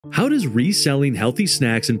How does reselling healthy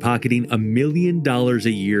snacks and pocketing $1 million a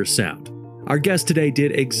year sound? Our guest today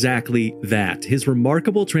did exactly that. His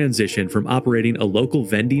remarkable transition from operating a local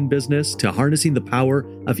vending business to harnessing the power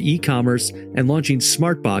of e-commerce and launching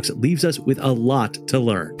SmartBox leaves us with a lot to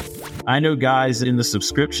learn. I know guys in the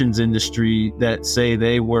subscriptions industry that say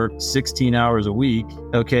they work 16 hours a week,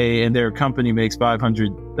 and their company makes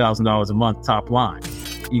 $500,000 a month top line.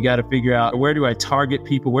 You got to figure out, where do I target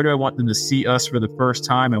people? Where do I want them to see us for the first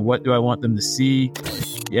time? And what do I want them to see?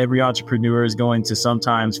 Every entrepreneur is going to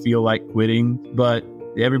sometimes feel like quitting, but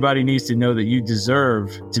everybody needs to know that you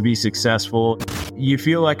deserve to be successful. You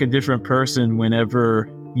feel like a different person whenever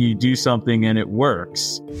you do something and it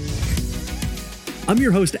works. I'm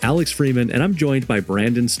your host, Alex Freeman, and I'm joined by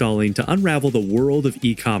Brandon Stalling to unravel the world of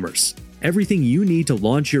e-commerce. Everything you need to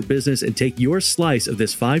launch your business and take your slice of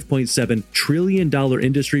this $5.7 trillion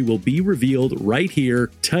industry will be revealed right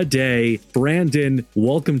here today. Brandon,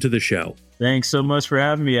 welcome to the show. Thanks so much for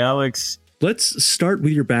having me, Alex. Let's start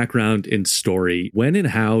with your background and story. When and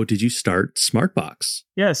how did you start SmartBox?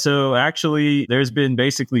 Yeah, so actually, there's been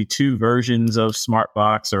basically two versions of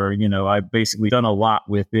SmartBox, I've basically done a lot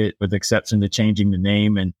with it, with the exception to changing the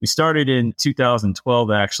name. And we started in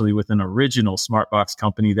 2012, actually, with an original SmartBox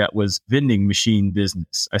company that was vending machine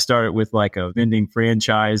business. I started with like a vending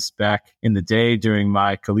franchise back in the day during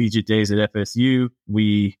my collegiate days at FSU.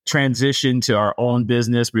 We transitioned to our own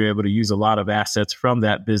business. We were able to use a lot of assets from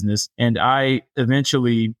that business. And I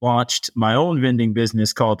eventually launched my own vending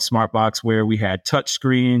business called SmartBox, where we had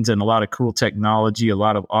touchscreens and a lot of cool technology, a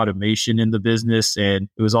lot of automation in the business. And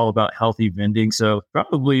it was all about healthy vending. So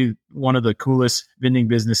probably one of the coolest vending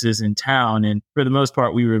businesses in town. And for the most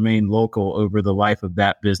part, we remained local over the life of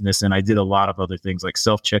that business. And I did a lot of other things like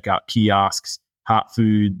self-checkout kiosks, hot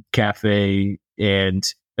food, cafe,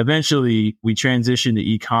 and eventually, we transitioned to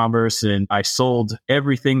e-commerce, and I sold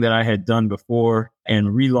everything that I had done before and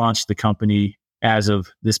relaunched the company as of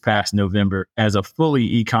this past November as a fully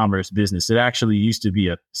e-commerce business. It actually used to be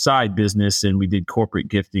a side business, and we did corporate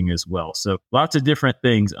gifting as well. So lots of different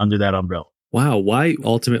things under that umbrella. Wow. Why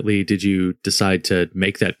ultimately did you decide to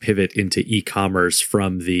make that pivot into e-commerce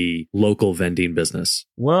from the local vending business?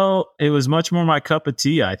 Well, it was much more my cup of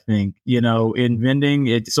tea, I think. In vending,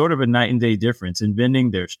 it's sort of a night and day difference. In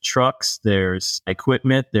vending, there's trucks, there's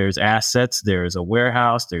equipment, there's assets, there's a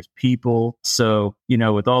warehouse, there's people. So,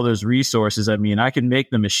 with all those resources, I can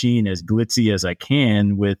make the machine as glitzy as I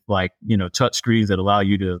can with touch screens that allow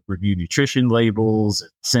you to review nutrition labels,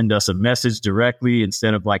 send us a message directly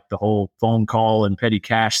instead of like the whole phone call and petty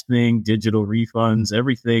cash thing, digital refunds,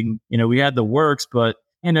 everything. We had the works, but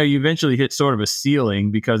you eventually hit sort of a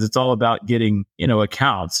ceiling because it's all about getting,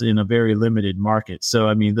 accounts in a very limited market. So,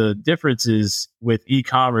 the difference is with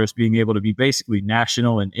e-commerce being able to be basically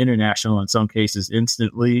national and international in some cases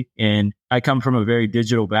instantly. And I come from a very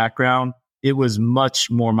digital background. It was much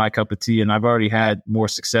more my cup of tea, and I've already had more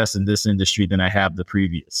success in this industry than I have the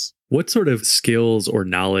previous. What sort of skills or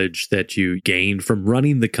knowledge that you gained from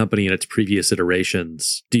running the company in its previous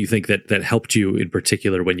iterations do you think that helped you in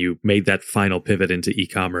particular when you made that final pivot into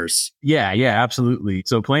e-commerce? Yeah, absolutely.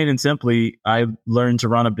 So plain and simply, I learned to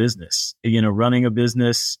run a business, running a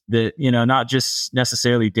business that, not just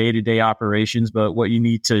necessarily day-to-day operations, but what you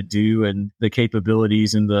need to do and the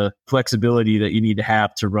capabilities and the flexibility that you need to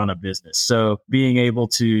have to run a business. So being able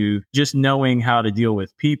to just knowing how to deal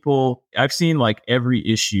with people. I've seen like every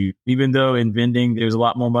issue. Even though in vending, there's a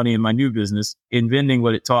lot more money in my new business, in vending,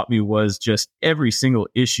 what it taught me was just every single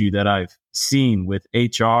issue that I've seen with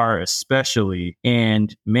HR, especially,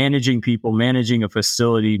 and managing people, managing a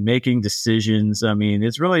facility, making decisions.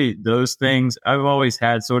 It's really those things. I've always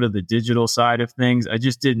had sort of the digital side of things. I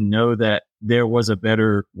just didn't know that there was a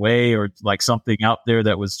better way or like something out there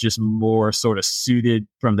that was just more sort of suited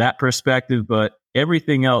from that perspective. But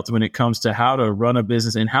everything else when it comes to how to run a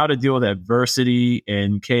business and how to deal with adversity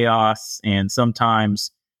and chaos and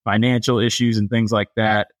sometimes financial issues and things like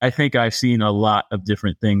that, I think I've seen a lot of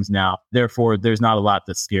different things now. Therefore, there's not a lot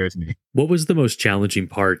that scares me. What was the most challenging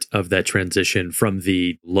part of that transition from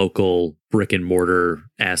the local brick and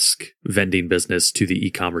mortar-esque vending business to the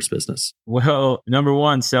e-commerce business? Well, number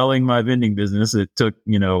one, selling my vending business, it took,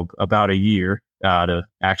 about a year to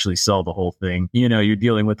actually sell the whole thing. You're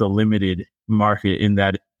dealing with a limited market in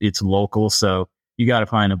that it's local. So you got to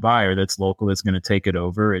find a buyer that's local that's going to take it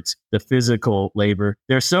over. It's the physical labor.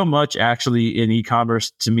 There's so much actually in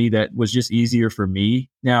e-commerce to me that was just easier for me.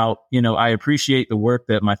 Now, I appreciate the work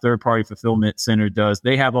that my third-party fulfillment center does.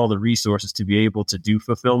 They have all the resources to be able to do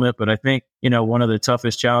fulfillment. But I think, one of the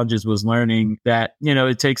toughest challenges was learning that,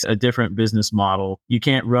 it takes a different business model. You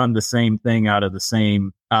can't run the same thing out of the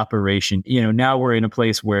same operation. Now we're in a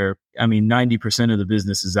place where, 90% of the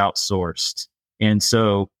business is outsourced. And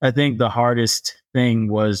so I think the hardest thing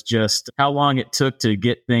was just how long it took to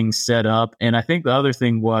get things set up. And I think the other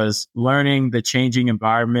thing was learning the changing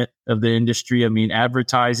environment of the industry.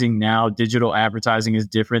 Advertising now, digital advertising is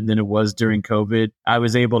different than it was during COVID. I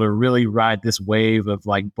was able to really ride this wave of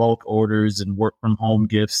like bulk orders and work from home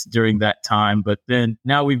gifts during that time. But then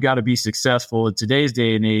now we've got to be successful in today's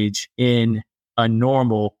day and age in a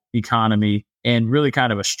normal economy and really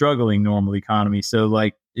kind of a struggling normal economy. So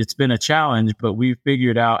like it's been a challenge, but we've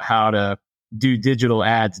figured out how to do digital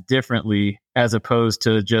ads differently as opposed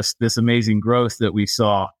to just this amazing growth that we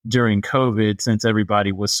saw during COVID, since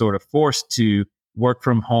everybody was sort of forced to work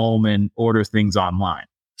from home and order things online.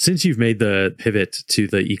 Since you've made the pivot to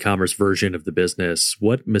the e-commerce version of the business,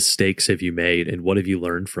 what mistakes have you made and what have you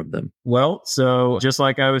learned from them? Well, so just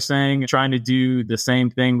like I was saying, trying to do the same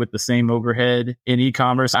thing with the same overhead in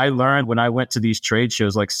e-commerce, I learned when I went to these trade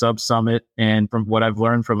shows like Sub Summit, and from what I've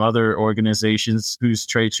learned from other organizations whose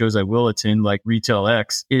trade shows I will attend, like Retail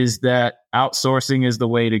X, is that outsourcing is the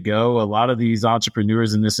way to go. A lot of these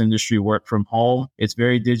entrepreneurs in this industry work from home. It's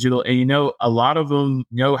very digital. And, a lot of them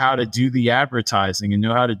know how to do the advertising and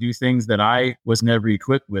know how to do things that I was never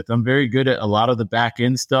equipped with. I'm very good at a lot of the back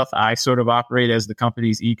end stuff. I sort of operate as the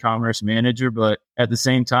company's e-commerce manager, but at the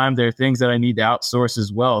same time, there are things that I need to outsource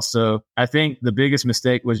as well. So I think the biggest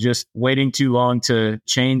mistake was just waiting too long to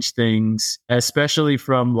change things, especially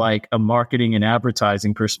from like a marketing and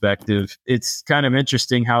advertising perspective. It's kind of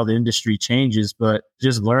interesting how the industry changes, but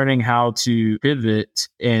just learning how to pivot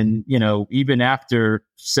and, even after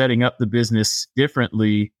setting up the business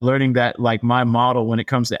differently, learning that like my model when it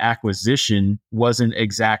comes to acquisition wasn't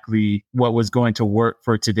exactly what was going to work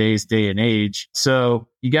for today's day and age. So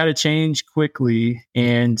you got to change quickly.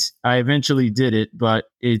 And I eventually did it, but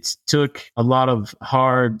it took a lot of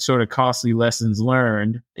hard, sort of costly lessons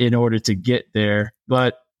learned in order to get there.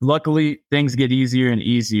 But luckily, things get easier and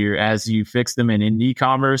easier as you fix them. And in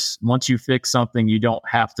e-commerce, once you fix something, you don't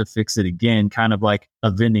have to fix it again, kind of like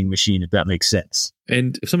a vending machine, if that makes sense.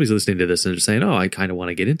 And if somebody's listening to this and they're saying, I kind of want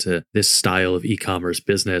to get into this style of e-commerce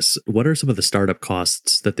business, what are some of the startup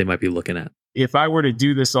costs that they might be looking at? If I were to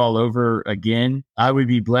do this all over again, I would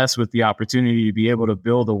be blessed with the opportunity to be able to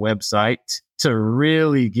build a website to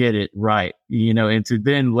really get it right, and to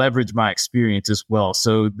then leverage my experience as well.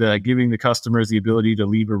 So giving the customers the ability to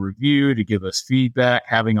leave a review, to give us feedback,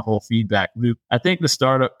 having a whole feedback loop. I think the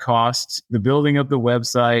startup costs, the building of the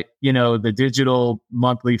website, the digital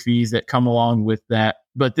monthly fees that come along with that.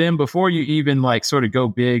 But then before you even like sort of go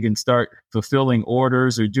big and start fulfilling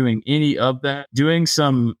orders or doing any of that, doing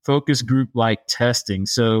some focus group like testing.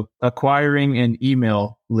 So acquiring an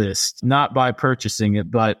email list, not by purchasing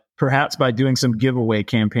it, but perhaps by doing some giveaway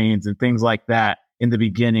campaigns and things like that in the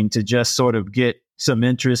beginning to just sort of get some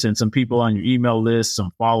interest and some people on your email list,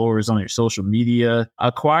 some followers on your social media,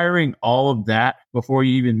 acquiring all of that before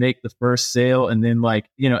you even make the first sale. And then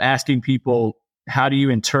asking people, how do you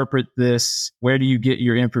interpret this? Where do you get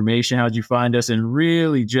your information? How did you find us? And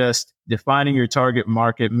really just defining your target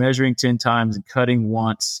market, measuring 10 times and cutting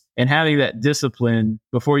once, and having that discipline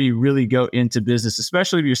before you really go into business,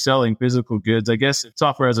 especially if you're selling physical goods. I guess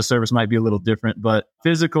software as a service might be a little different, but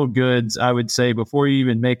physical goods, I would say before you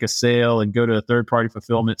even make a sale and go to a third-party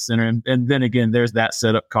fulfillment center. And then again, there's that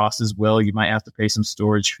setup cost as well. You might have to pay some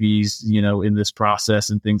storage fees, in this process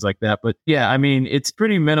and things like that. But yeah, it's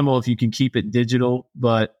pretty minimal if you can keep it digital,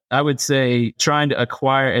 but I would say trying to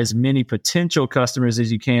acquire as many potential customers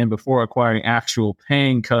as you can before acquiring actual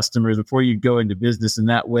paying customers before you go into business. And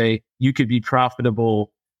that way you could be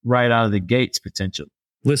profitable right out of the gates potentially.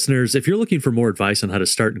 Listeners, if you're looking for more advice on how to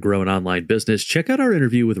start and grow an online business, check out our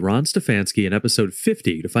interview with Ron Stefanski in episode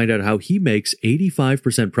 50 to find out how he makes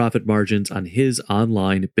 85% profit margins on his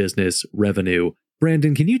online business revenue.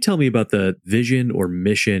 Brandon, can you tell me about the vision or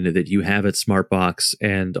mission that you have at Smartbox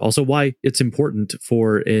and also why it's important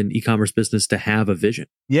for an e-commerce business to have a vision?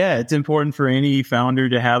 Yeah, it's important for any founder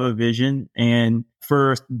to have a vision. And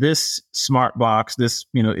for this Smartbox, this,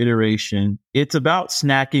 iteration, it's about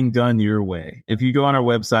snacking done your way. If you go on our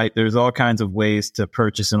website, there's all kinds of ways to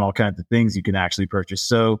purchase and all kinds of things you can actually purchase.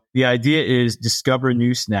 So the idea is discover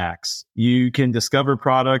new snacks. You can discover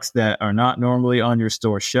products that are not normally on your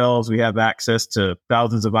store shelves. We have access to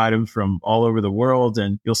thousands of items from all over the world.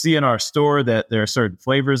 And you'll see in our store that there are certain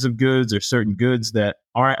flavors of goods or certain goods that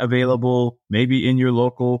aren't available maybe in your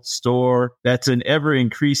local store. That's an ever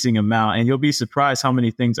increasing amount. And you'll be surprised how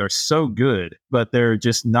many things are so good, but they're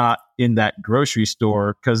just not in that grocery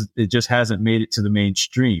store because it just hasn't made it to the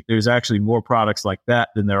mainstream. There's actually more products like that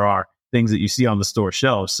than there are things that you see on the store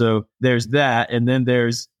shelves. So there's that. And then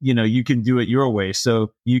there's, you can do it your way.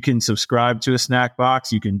 So you can subscribe to a snack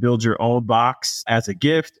box. You can build your own box as a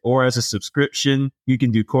gift or as a subscription. You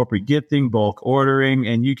can do corporate gifting, bulk ordering,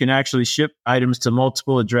 and you can actually ship items to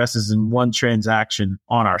multiple addresses in one transaction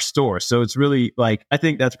on our store. So it's really like, I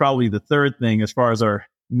think that's probably the third thing as far as our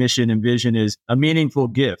mission and vision is a meaningful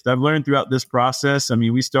gift. I've learned throughout this process. I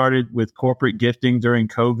mean, we started with corporate gifting during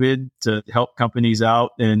COVID to help companies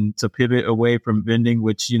out and to pivot away from vending,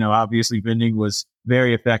 which, obviously vending was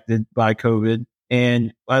very affected by COVID.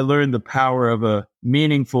 And I learned the power of a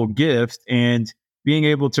meaningful gift and being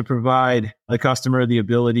able to provide the customer the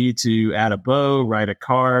ability to add a bow, write a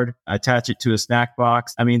card, attach it to a snack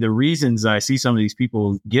box. I mean, the reasons I see some of these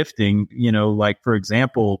people gifting, like, for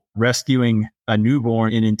example, rescuing a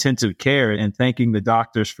newborn in intensive care and thanking the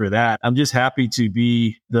doctors for that. I'm just happy to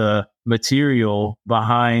be the material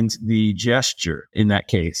behind the gesture in that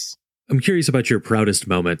case. I'm curious about your proudest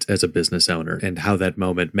moment as a business owner and how that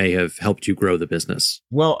moment may have helped you grow the business.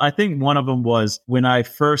 Well, I think one of them was when I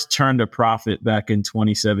first turned a profit back in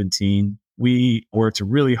 2017. We worked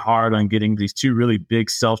really hard on getting these two really big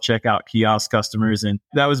self-checkout kiosk customers. And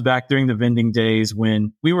that was back during the vending days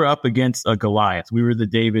when we were up against a Goliath. We were the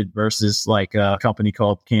David versus like a company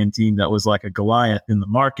called Canteen that was like a Goliath in the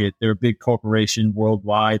market. They're a big corporation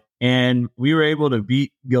worldwide. And we were able to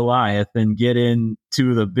beat Goliath and get in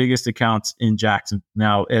two of the biggest accounts in Jackson.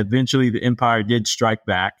 Now, eventually the Empire did strike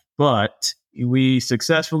back, but we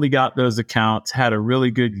successfully got those accounts, had a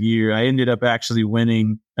really good year. I ended up actually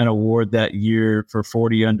winning an award that year for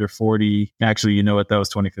 40 under 40. Actually, you know what? That was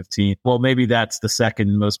 2015. Well, maybe that's the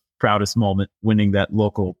second most proudest moment, winning that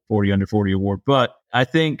local 40 under 40 award. But I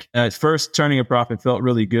think at first turning a profit felt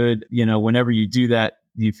really good. Whenever you do that,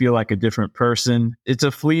 you feel like a different person. It's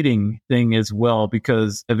a fleeting thing as well,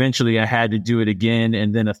 because eventually I had to do it again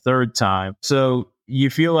and then a third time. So you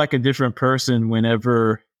feel like a different person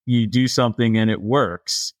whenever you do something and it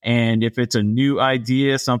works. And if it's a new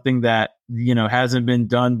idea, something that, hasn't been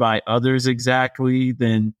done by others exactly,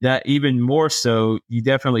 then that even more so, you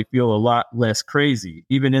definitely feel a lot less crazy.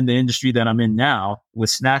 Even in the industry that I'm in now with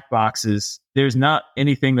snack boxes, there's not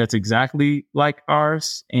anything that's exactly like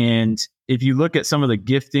ours. And if you look at some of the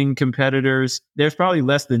gifting competitors, there's probably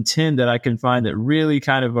less than 10 that I can find that really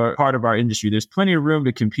kind of are part of our industry. There's plenty of room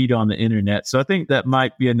to compete on the internet. So I think that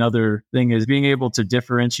might be another thing, is being able to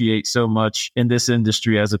differentiate so much in this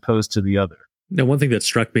industry as opposed to the other. Now, one thing that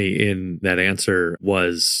struck me in that answer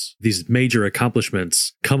was these major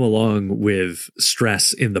accomplishments come along with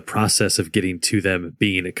stress in the process of getting to them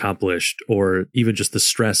being accomplished, or even just the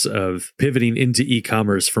stress of pivoting into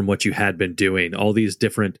e-commerce from what you had been doing. All these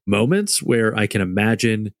different moments where I can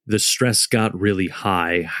imagine the stress got really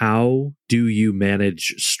high. How do you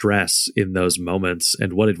manage stress in those moments?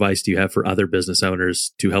 And what advice do you have for other business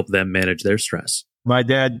owners to help them manage their stress? My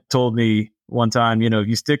dad told me one time, if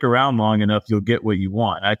you stick around long enough, you'll get what you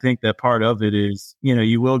want. I think that part of it is,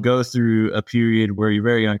 you will go through a period where you're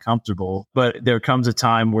very uncomfortable, but there comes a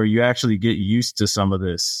time where you actually get used to some of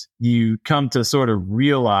this. You come to sort of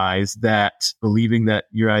realize that believing that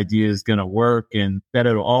your idea is going to work and that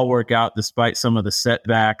it'll all work out despite some of the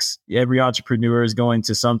setbacks. Every entrepreneur is going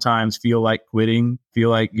to sometimes feel like quitting, feel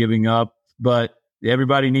like giving up, but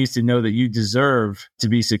everybody needs to know that you deserve to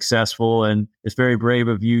be successful, and it's very brave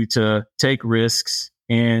of you to take risks.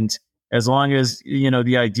 And as long as,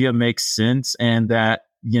 the idea makes sense and that,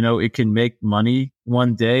 it can make money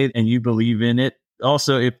one day and you believe in it.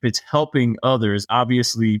 Also, if it's helping others,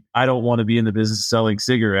 obviously, I don't want to be in the business of selling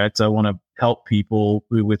cigarettes. I want to help people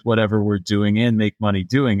with whatever we're doing and make money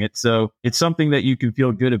doing it. So it's something that you can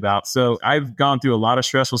feel good about. So I've gone through a lot of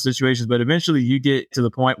stressful situations, but eventually you get to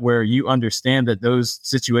the point where you understand that those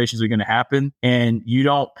situations are going to happen and you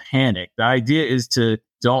don't panic. The idea is to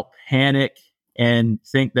don't panic and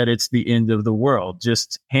think that it's the end of the world.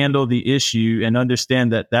 Just handle the issue and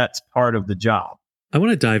understand that that's part of the job. I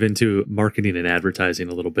want to dive into marketing and advertising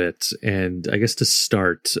a little bit. And I guess to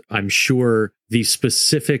start, I'm sure the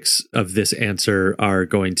specifics of this answer are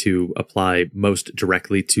going to apply most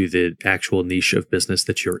directly to the actual niche of business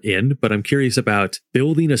that you're in. But I'm curious about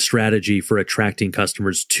building a strategy for attracting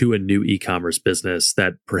customers to a new e-commerce business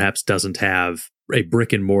that perhaps doesn't have a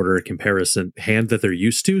brick and mortar comparison hand that they're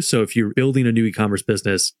used to. So if you're building a new e-commerce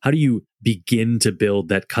business, how do you begin to build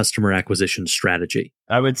that customer acquisition strategy?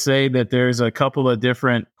 I would say that there's a couple of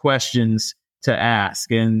different questions to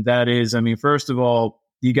ask. And that is, first of all,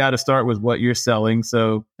 you got to start with what you're selling.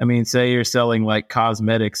 So, I mean, say you're selling like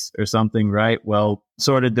cosmetics or something, right? Well,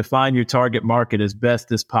 sort of define your target market as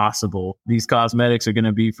best as possible. These cosmetics are going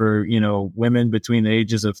to be for, women between the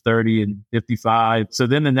ages of 30 and 55. So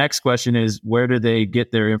then the next question is, where do they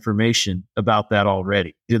get their information about that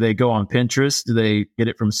already? Do they go on Pinterest? Do they get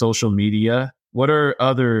it from social media? What are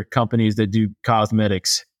other companies that do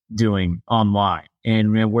cosmetics doing online?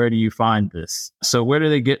 And where do you find this? So where do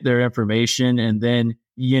they get their information? And then,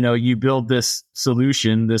 you build this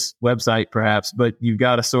solution, this website perhaps, but you've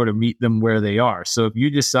got to sort of meet them where they are. So if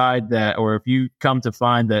you decide that, or if you come to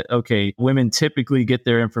find that, okay, women typically get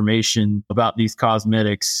their information about these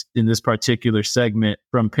cosmetics in this particular segment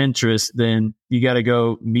from Pinterest, then you got to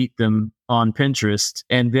go meet them on Pinterest.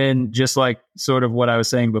 And then just like sort of what I was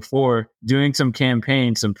saying before, doing some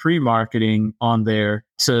campaigns, some pre-marketing on there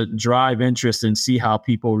to drive interest and see how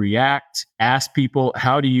people react. Ask people,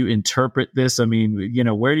 how do you interpret this? I mean,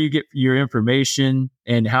 where do you get your information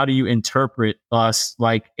and how do you interpret us?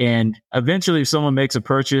 And eventually if someone makes a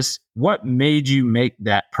purchase, what made you make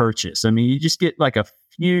that purchase? I mean, you just get like a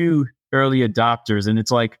few early adopters and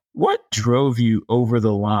it's like, what drove you over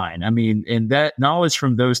the line? I mean, and that knowledge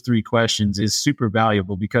from those three questions is super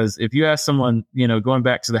valuable, because if you ask someone, going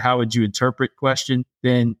back to the how would you interpret question,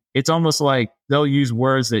 then it's almost like they'll use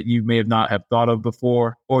words that you may have not have thought of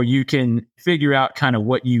before, or you can figure out kind of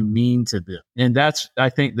what you mean to them. And that's, I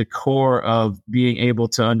think, the core of being able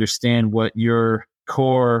to understand what your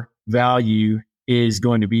core value is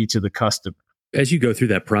going to be to the customer. As you go through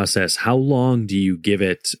that process, how long do you give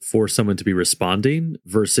it for someone to be responding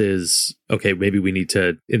versus, okay, maybe we need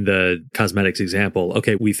to, in the cosmetics example,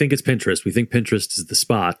 okay, we think it's Pinterest. We think Pinterest is the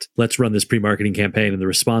spot. Let's run this pre-marketing campaign and the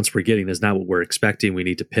response we're getting is not what we're expecting. We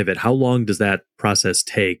need to pivot. How long does that process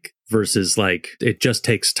take versus it just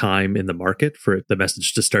takes time in the market for the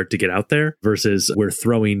message to start to get out there versus we're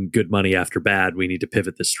throwing good money after bad. We need to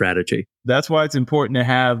pivot this strategy. That's why it's important to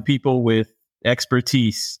have people with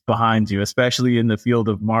expertise behind you, especially in the field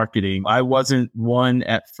of marketing. I wasn't one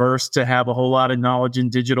at first to have a whole lot of knowledge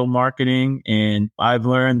in digital marketing, and I've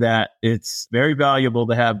learned that it's very valuable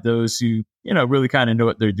to have those who really kind of know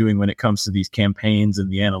what they're doing when it comes to these campaigns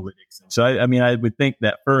and the analytics. So, I would think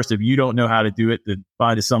that first, if you don't know how to do it, then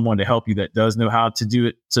find someone to help you that does know how to do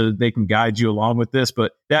it so they can guide you along with this.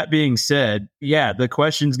 But that being said, yeah, the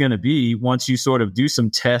question's going to be, once you sort of do some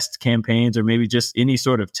test campaigns or maybe just any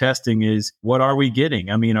sort of testing, is what are we getting?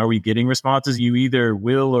 I mean, are we getting responses? You either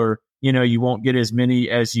will or, you won't get as many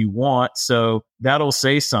as you want. So that'll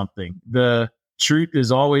say something. The truth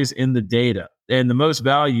is always in the data. And the most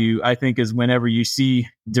value, I think, is whenever you see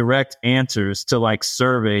direct answers to like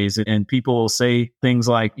surveys and people will say things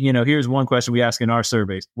like, here's one question we ask in our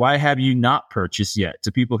surveys. Why have you not purchased yet?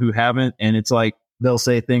 To people who haven't. And it's like, they'll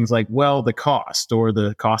say things like, well, the cost or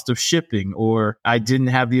the cost of shipping, or I didn't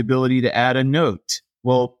have the ability to add a note.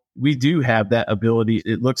 Well, we do have that ability.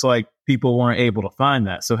 It looks like people weren't able to find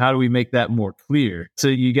that. So how do we make that more clear? So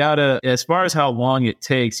you gotta, as far as how long it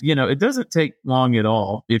takes, it doesn't take long at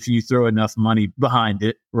all if you throw enough money behind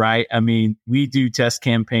it, right? I mean, we do test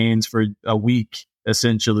campaigns for a week,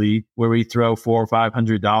 essentially, where we throw $400 or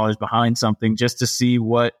 $500 behind something just to see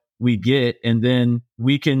what we get. And then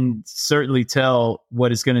we can certainly tell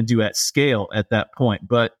what it's going to do at scale at that point.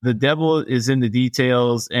 But the devil is in the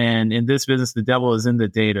details. And in this business, the devil is in the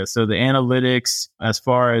data. So the analytics, as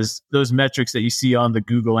far as those metrics that you see on the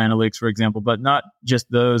Google Analytics, for example, but not just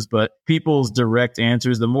those, but people's direct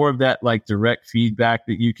answers, the more of that like direct feedback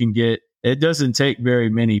that you can get, it doesn't take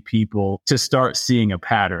very many people to start seeing a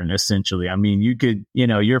pattern, essentially. I mean, you could,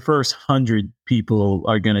 your first 100 people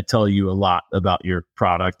are going to tell you a lot about your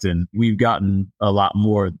product. And we've gotten a lot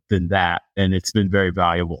more than that. And it's been very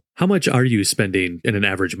valuable. How much are you spending in an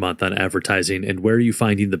average month on advertising, and where are you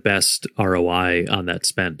finding the best ROI on that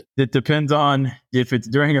spend? It depends on if it's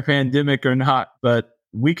during a pandemic or not, but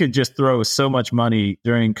we could just throw so much money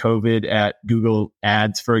during COVID at Google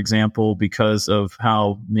Ads, for example, because of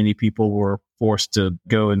how many people were forced to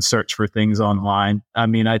go and search for things online. I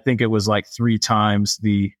mean, I think it was like 3 times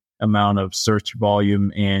the amount of search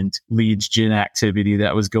volume and leads gen activity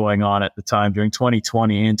that was going on at the time during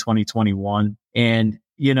 2020 and 2021. And,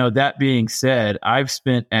 that being said, I've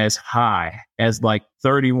spent as high as like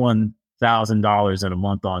 $31,000 in a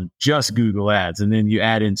month on just Google Ads. And then you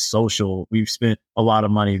add in social, we've spent a lot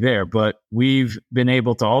of money there, but we've been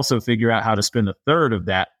able to also figure out how to spend a third of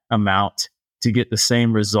that amount to get the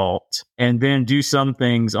same result, and then do some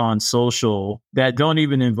things on social that don't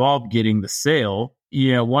even involve getting the sale.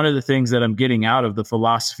 One of the things that I'm getting out of the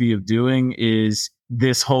philosophy of doing is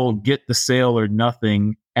this whole get the sale or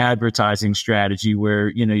nothing advertising strategy where,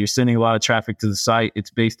 you're sending a lot of traffic to the site.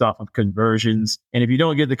 It's based off of conversions. And if you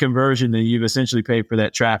don't get the conversion, then you've essentially paid for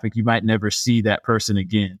that traffic. You might never see that person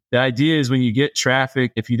again. The idea is when you get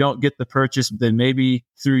traffic, if you don't get the purchase, then maybe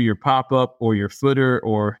through your pop-up or your footer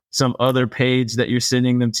or some other page that you're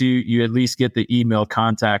sending them to, you at least get the email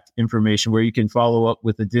contact information where you can follow up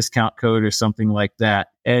with a discount code or something like that.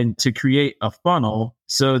 And to create a funnel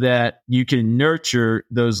so that you can nurture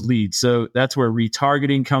those leads. So that's where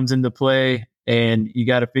retargeting comes into play. And you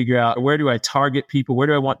got to figure out, where do I target people? Where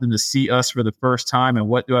do I want them to see us for the first time? And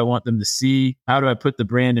what do I want them to see? How do I put the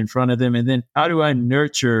brand in front of them? And then how do I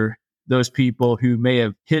nurture those people who may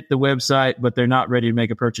have hit the website, but they're not ready to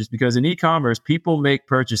make a purchase? Because in e-commerce, people make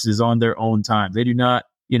purchases on their own time. They do not,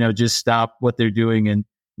 just stop what they're doing and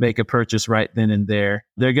make a purchase right then and there.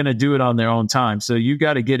 They're going to do it on their own time. So you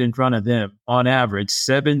got to get in front of them on average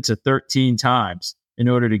 7 to 13 times in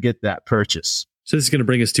order to get that purchase. So this is going to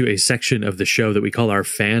bring us to a section of the show that we call our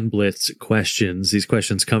Fan Blitz questions. These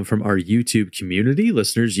questions come from our YouTube community.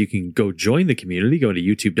 Listeners, you can go join the community, go to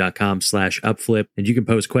youtube.com/upflip, and you can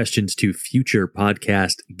pose questions to future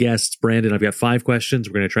podcast guests. Brandon, I've got 5 questions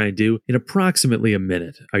we're going to try and do in approximately a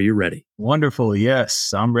minute. Are you ready? Wonderful.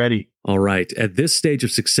 Yes, I'm ready. All right. At this stage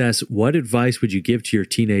of success, what advice would you give to your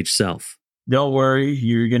teenage self? Don't worry.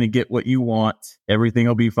 You're going to get what you want. Everything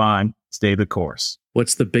will be fine. Stay the course.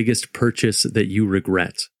 What's the biggest purchase that you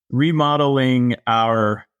regret? Remodeling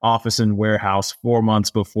our office and warehouse 4 months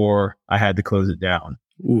before I had to close it down.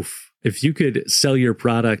 Oof. If you could sell your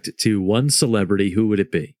product to one celebrity, who would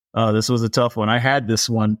it be? Oh, this was a tough one. I had this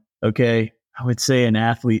one. Okay. I would say an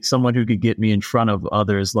athlete, someone who could get me in front of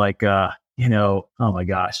others like, oh my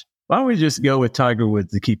gosh. Why don't we just go with Tiger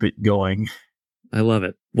Woods to keep it going? I love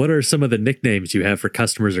it. What are some of the nicknames you have for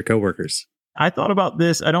customers or coworkers? I thought about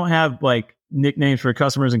this. I don't have nicknames for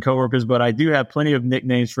customers and coworkers, but I do have plenty of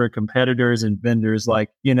nicknames for competitors and vendors.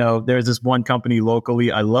 There's this one company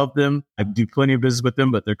locally. I love them. I do plenty of business with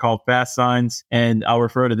them, but they're called fast signs. And I'll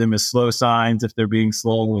refer to them as slow signs if they're being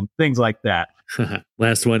slow and things like that.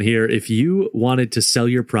 Last one here. If you wanted to sell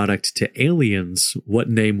your product to aliens, what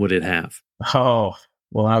name would it have? Oh,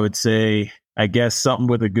 well, I would say, I guess something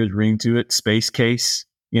with a good ring to it. Space Case,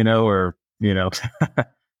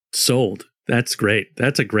 Sold. That's great.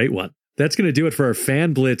 That's a great one. That's going to do it for our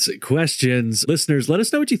Fan Blitz questions. Listeners, let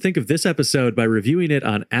us know what you think of this episode by reviewing it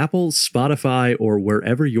on Apple, Spotify, or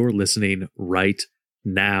wherever you're listening right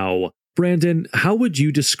now. Brandon, how would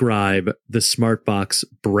you describe the Smartbox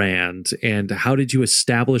brand, and how did you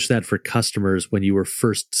establish that for customers when you were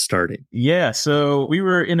first starting? Yeah, so we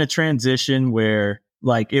were in a transition where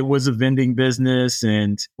it was a vending business.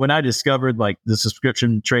 And when I discovered the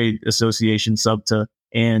Subscription Trade Association SUBTA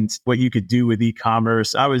and what you could do with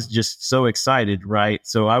e-commerce, I was just so excited, right?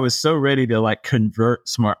 So I was so ready to convert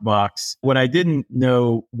Smartbox. What I didn't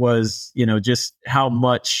know was, just how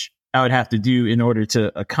much I would have to do in order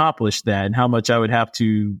to accomplish that, and how much I would have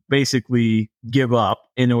to basically give up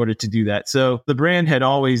in order to do that. So the brand had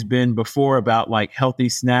always been before about healthy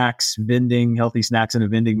snacks, healthy snacks in a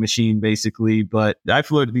vending machine, basically. But I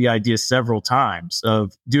floated the idea several times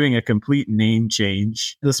of doing a complete name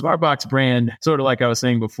change. The Smartbox brand, sort of like I was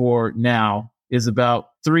saying before, now is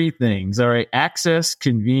about 3 things. All right. Access,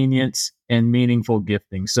 convenience, and meaningful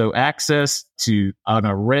gifting. So access to an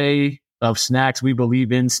array of snacks. We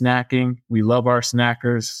believe in snacking. We love our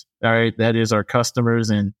snackers. All right. That is our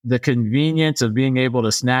customers. And the convenience of being able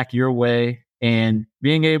to snack your way and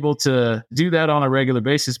being able to do that on a regular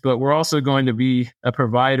basis. But we're also going to be a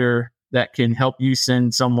provider that can help you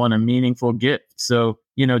send someone a meaningful gift. So,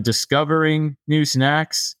 discovering new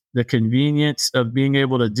snacks, the convenience of being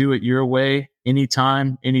able to do it your way,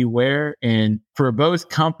 anytime, anywhere. And for both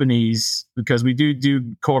companies, because we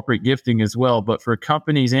do corporate gifting as well, but for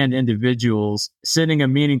companies and individuals, sending a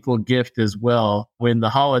meaningful gift as well when the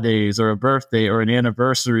holidays or a birthday or an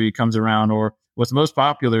anniversary comes around, or what's most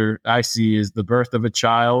popular I see is the birth of a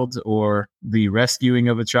child or the rescuing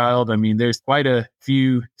of a child. I mean, there's quite a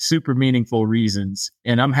few super meaningful reasons,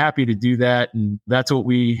 and I'm happy to do that. And that's what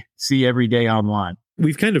we see every day online.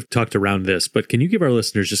 We've kind of talked around this, but can you give our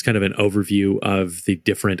listeners just kind of an overview of the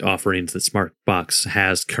different offerings that Smartbox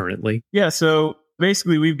has currently? Yeah, so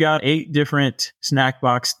basically we've got 8 different snack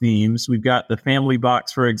box themes. We've got the family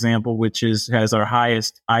box, for example, which has our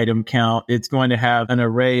highest item count. It's going to have an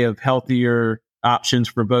array of healthier options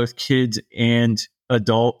for both kids and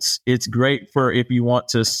adults. It's great for if you want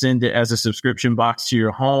to send it as a subscription box to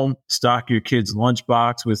your home, stock your kid's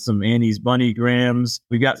lunchbox with some Annie's Bunny Grams.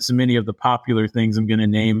 We got so many of the popular things I'm going to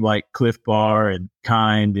name, like Cliff Bar and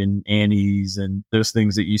Kind and Annie's and those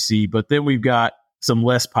things that you see. But then we've got some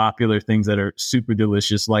less popular things that are super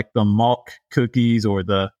delicious, like the Malk cookies or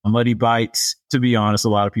the Muddy Bites. To be honest, a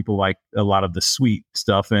lot of people like a lot of the sweet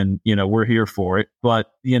stuff, and, we're here for it. But,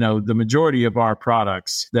 the majority of our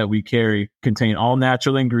products that we carry contain all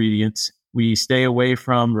natural ingredients. We stay away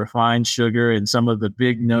from refined sugar and some of the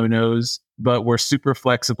big no-nos, but we're super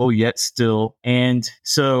flexible yet still. And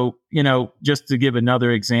so, just to give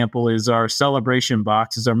another example, is our celebration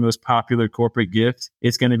box is our most popular corporate gift.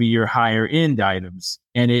 It's going to be your higher end items.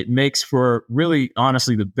 And it makes for really,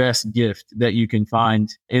 honestly, the best gift that you can find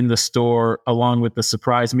in the store, along with the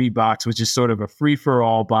Surprise Me box, which is sort of a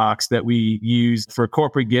free-for-all box that we use for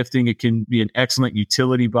corporate gifting. It can be an excellent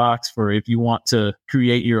utility box for if you want to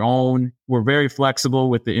create your own. We're very flexible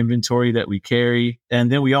with the inventory that we carry. And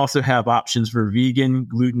then we also have options for vegan,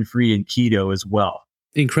 gluten-free, and keto as well.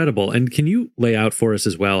 Incredible. And can you lay out for us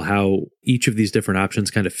as well how each of these different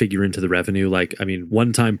options kind of figure into the revenue? Like,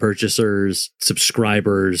 one-time purchasers,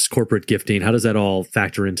 subscribers, corporate gifting, how does that all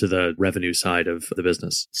factor into the revenue side of the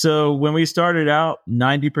business? So when we started out,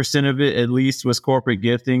 90% of it at least was corporate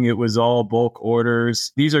gifting. It was all bulk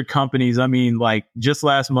orders. These are companies, just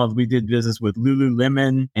last month, we did business with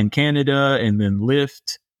Lululemon in Canada, and then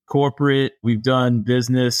Lyft. Corporate. We've done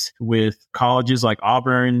business with colleges like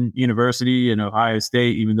Auburn University and Ohio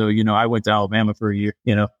State, even though, I went to Alabama for a year,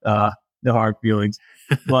 the hard feelings.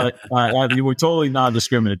 But we're totally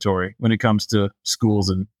non-discriminatory when it comes to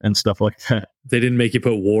schools and stuff like that. They didn't make you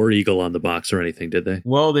put War Eagle on the box or anything, did they?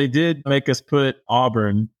 Well, they did make us put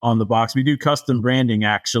Auburn on the box. We do custom branding,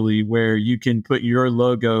 actually, where you can put your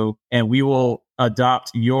logo and we will adopt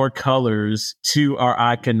your colors to our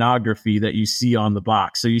iconography that you see on the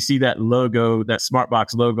box. So you see that logo, that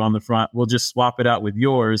Smartbox logo on the front, we'll just swap it out with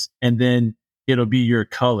yours, and then it'll be your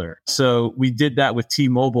color. So we did that with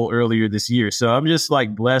T-Mobile earlier this year. So I'm just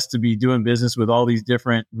blessed to be doing business with all these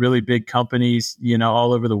different really big companies,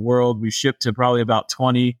 all over the world. We've shipped to probably about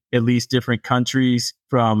 20, at least, different countries,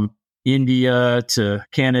 from India to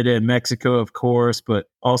Canada and Mexico, of course, but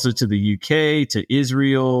also to the UK, to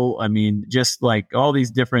Israel. Just all these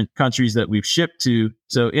different countries that we've shipped to.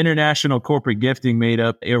 So international corporate gifting made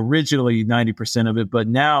up originally 90% of it, but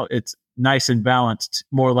now it's nice and balanced,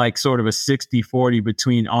 more like sort of a 60-40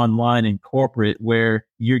 between online and corporate, where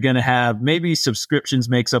you're going to have maybe subscriptions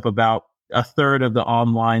makes up about a third of the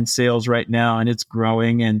online sales right now, and it's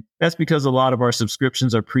growing. And that's because a lot of our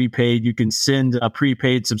subscriptions are prepaid. You can send a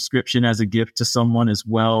prepaid subscription as a gift to someone as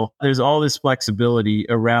well. There's all this flexibility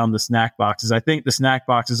around the snack boxes. I think the snack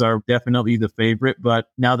boxes are definitely the favorite, but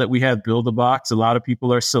now that we have Build-A-Box, a lot of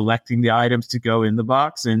people are selecting the items to go in the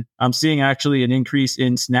box. And I'm seeing actually an increase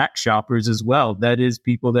in snack shoppers as well. That is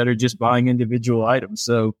people that are just buying individual items.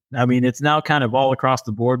 So, it's now kind of all across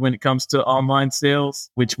the board when it comes to online sales,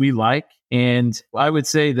 which we like. And I would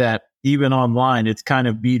say that even online, it's kind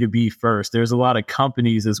of B2B first. There's a lot of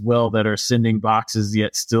companies as well that are sending boxes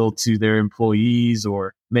yet still to their employees,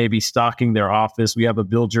 or maybe stocking their office. We have a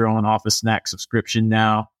build your own office snack subscription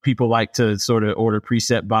now. People like to sort of order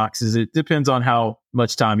preset boxes. It depends on how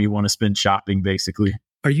much time you want to spend shopping, basically.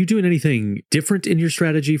 Are you doing anything different in your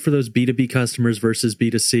strategy for those B2B customers versus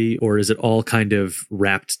B2C, or is it all kind of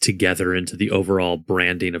wrapped together into the overall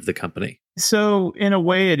branding of the company? So in a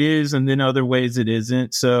way it is, and then other ways it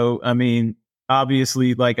isn't. So,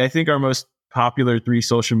 obviously, I think our most popular 3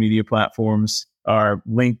 social media platforms are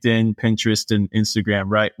LinkedIn, Pinterest, and Instagram,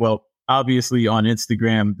 right? Well, obviously on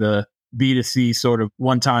Instagram, the B2C sort of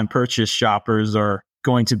one-time purchase shoppers are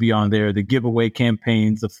going to be on there, the giveaway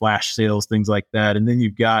campaigns, the flash sales, things like that. And then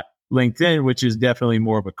you've got LinkedIn, which is definitely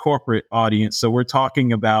more of a corporate audience. So we're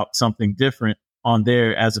talking about something different on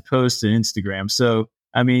there as opposed to Instagram. So,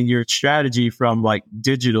 your strategy from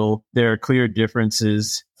digital, there are clear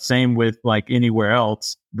differences. Same with anywhere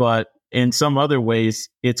else, but in some other ways,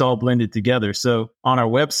 it's all blended together. So on our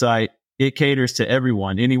website, it caters to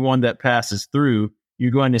everyone, anyone that passes through.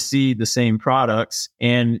 You're going to see the same products.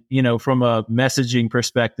 And, from a messaging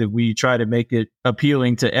perspective, we try to make it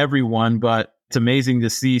appealing to everyone, but it's amazing to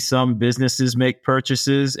see some businesses make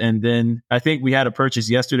purchases. And then I think we had a purchase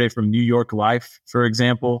yesterday from New York Life, for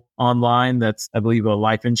example, online. That's, I believe, a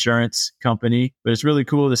life insurance company, but it's really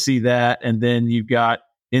cool to see that. And then you've got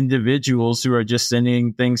individuals who are just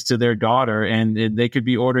sending things to their daughter, and they could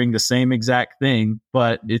be ordering the same exact thing,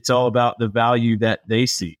 but it's all about the value that they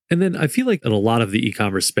see. And then I feel like in a lot of the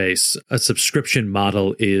e-commerce space, a subscription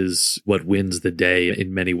model is what wins the day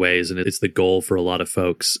in many ways, and it's the goal for a lot of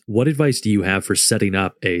folks. What advice do you have for setting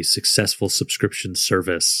up a successful subscription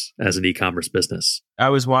service as an e-commerce business? I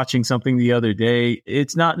was watching something the other day.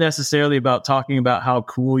 It's not necessarily about talking about how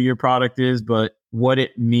cool your product is, but what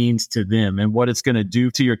it means to them and what it's going to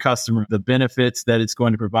do to your customer, the benefits that it's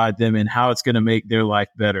going to provide them and how it's going to make their life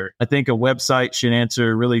better. I think a website should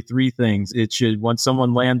answer really three things. It should, once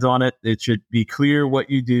someone lands on it, it should be clear what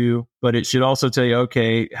you do, but it should also tell you,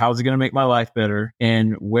 okay, how's it going to make my life better?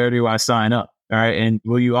 And where do I sign up? All right. And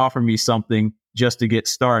will you offer me something just to get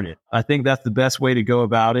started? I think that's the best way to go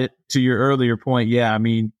about it. To your earlier point, yeah, I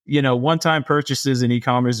mean, one-time purchases in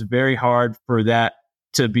e-commerce is very hard for that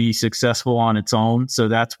to be successful on its own. So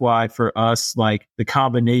that's why for us, like the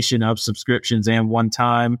combination of subscriptions and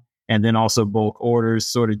one-time, and then also bulk orders,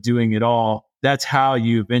 sort of doing it all, that's how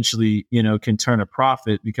you eventually, can turn a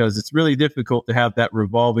profit, because it's really difficult to have that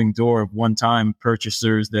revolving door of one-time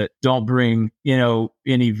purchasers that don't bring,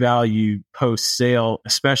 any value post-sale,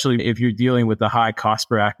 especially if you're dealing with a high cost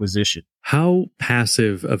per acquisition. How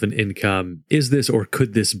passive of an income is this, or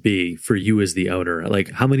could this be for you as the owner?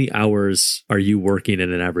 Like, how many hours are you working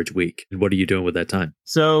in an average week? And what are you doing with that time?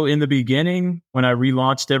 So in the beginning, when I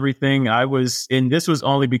relaunched everything, and this was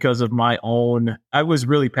only because of I was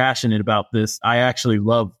really passionate about this. I actually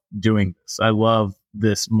love doing this. I love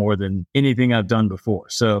this more than anything I've done before.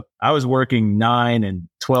 So I was working 9 and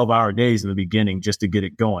 12-hour days in the beginning just to get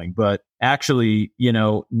it going. But actually,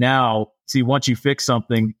 now, see, once you fix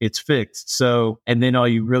something, it's fixed. So, and then all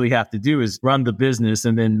you really have to do is run the business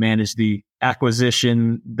and then manage the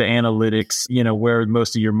acquisition, the analytics, where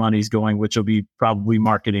most of your money's going, which will be probably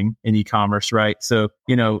marketing and e-commerce, right? So,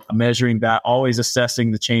 measuring that, always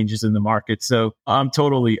assessing the changes in the market. So I'm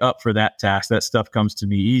totally up for that task. That stuff comes to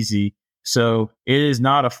me easy. So it is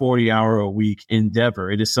not a 40-hour-a-week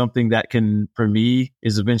endeavor. It is something that for me,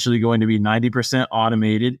 is eventually going to be 90%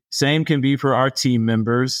 automated. Same can be for our team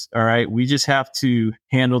members. All right. We just have to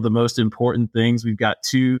handle the most important things. We've got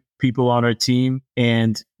 2 people on our team,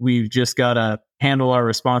 and we've just got to handle our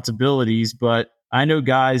responsibilities. But I know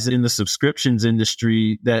guys in the subscriptions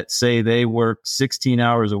industry that say they work 16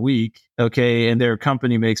 hours a week, okay, and their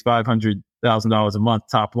company makes $500,000 a month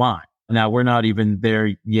top line. Now, we're not even there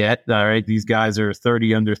yet. All right. These guys are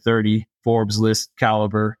 30 under 30 Forbes list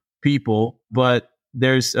caliber people, but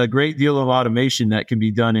there's a great deal of automation that can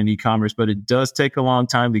be done in e-commerce, but it does take a long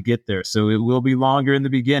time to get there. So it will be longer in the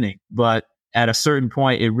beginning, but at a certain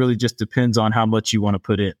point, it really just depends on how much you want to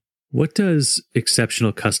put in. What does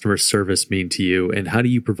exceptional customer service mean to you, and how do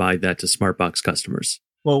you provide that to Smartbox customers?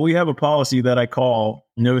 Well, we have a policy that I call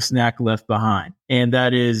no snack left behind. And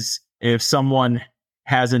that is, if someone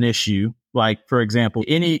has an issue, like, for example,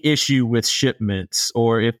 any issue with shipments,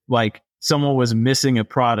 or if like someone was missing a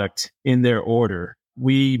product in their order,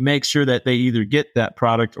 we make sure that they either get that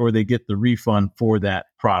product or they get the refund for that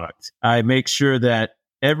product. I make sure that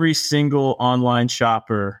every single online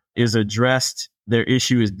shopper is addressed. Their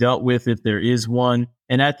issue is dealt with if there is one.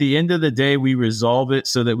 And at the end of the day, we resolve it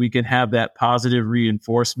so that we can have that positive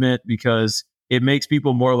reinforcement, because it makes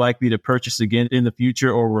people more likely to purchase again in the future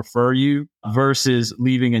or refer you versus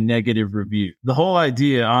leaving a negative review. The whole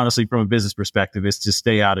idea, honestly, from a business perspective, is to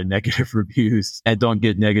stay out of negative reviews and don't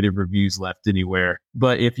get negative reviews left anywhere.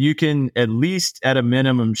 But if you can at least at a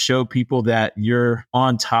minimum show people that you're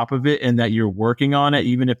on top of it and that you're working on it,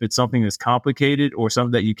 even if it's something that's complicated or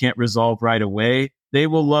something that you can't resolve right away, they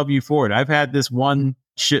will love you for it. I've had this one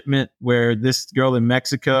shipment where this girl in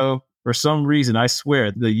Mexico, for some reason, I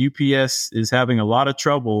swear, the UPS is having a lot of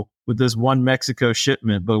trouble with this one Mexico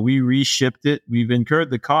shipment, but we reshipped it. We've incurred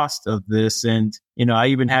the cost of this. And, I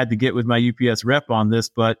even had to get with my UPS rep on this,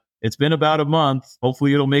 but it's been about a month.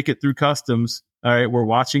 Hopefully it'll make it through customs. All right. We're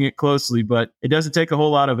watching it closely, but it doesn't take a whole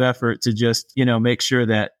lot of effort to just, make sure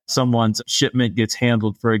that someone's shipment gets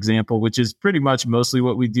handled, for example, which is pretty much mostly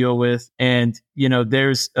what we deal with. And,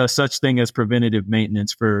 there's a such thing as preventative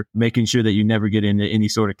maintenance for making sure that you never get into any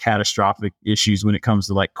sort of catastrophic issues when it comes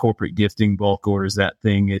to like corporate gifting, bulk orders, that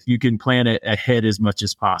thing. If you can plan it ahead as much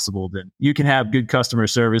as possible, then you can have good customer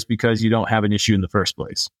service because you don't have an issue in the first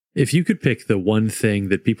place. If you could pick the one thing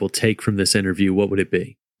that people take from this interview, what would it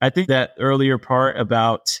be? I think that earlier part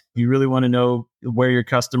about you really want to know where your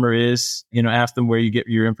customer is, ask them where you get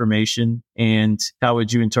your information and how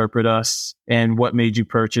would you interpret us and what made you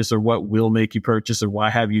purchase or what will make you purchase or why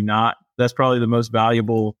have you not. That's probably the most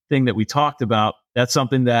valuable thing that we talked about. That's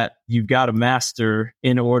something that you've got to master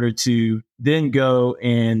in order to then go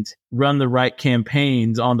and run the right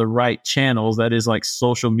campaigns on the right channels. That is like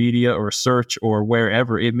social media or search or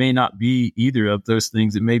wherever. It may not be either of those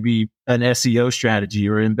things. It may be an SEO strategy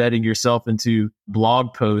or embedding yourself into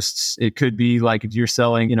blog posts. It could be like if you're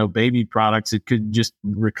selling, baby products, it could just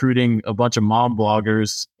recruiting a bunch of mom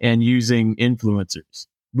bloggers and using influencers.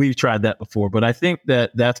 We've tried that before, but I think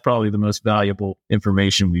that that's probably the most valuable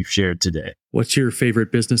information we've shared today. What's your favorite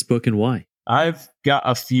business book and why? I've got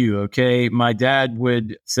a few, okay? My dad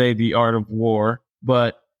would say The Art of War,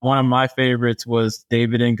 but one of my favorites was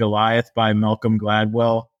David and Goliath by Malcolm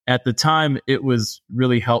Gladwell. At the time, it was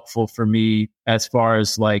really helpful for me as far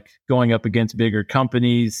as like going up against bigger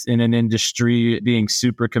companies in an industry, being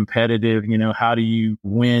super competitive. You know, how do you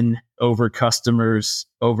win over customers,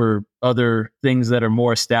 over other things that are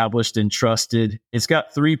more established and trusted? It's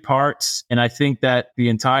got 3 parts. And I think that the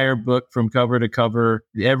entire book from cover to cover,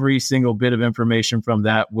 every single bit of information from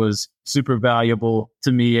that was super valuable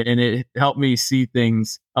to me. And it helped me see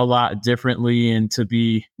things a lot differently and to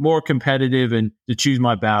be more competitive and to choose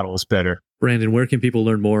my battles better. Brandon, where can people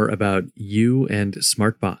learn more about you and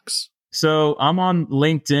Smartbox? So I'm on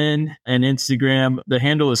LinkedIn and Instagram. The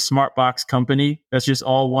handle is Smartbox Company. That's just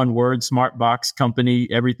all one word, Smartbox Company,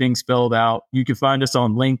 everything spelled out. You can find us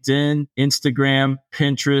on LinkedIn, Instagram,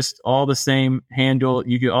 Pinterest, all the same handle.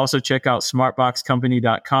 You can also check out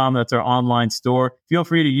smartboxcompany.com. That's our online store. Feel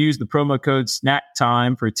free to use the promo code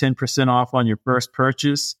SNACktime for 10% off on your first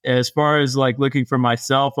purchase. As far as like looking for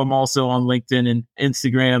myself, I'm also on LinkedIn and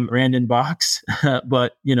Instagram, Brandon Box.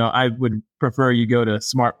 But, you know, I would prefer you go to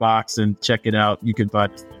Smartbox and check it out. You can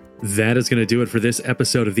find us there. That is going to do it for this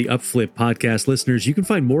episode of the Upflip podcast. Listeners, you can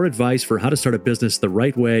find more advice for how to start a business the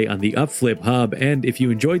right way on the Upflip Hub. And if you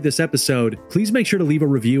enjoyed this episode, please make sure to leave a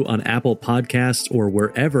review on Apple Podcasts or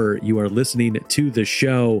wherever you are listening to the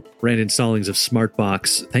show. Brandon Stallings of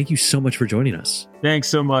Smartbox, thank you so much for joining us. Thanks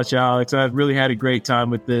so much, Alex. I've really had a great time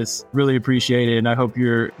with this. Really appreciate it. And I hope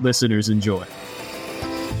your listeners enjoy.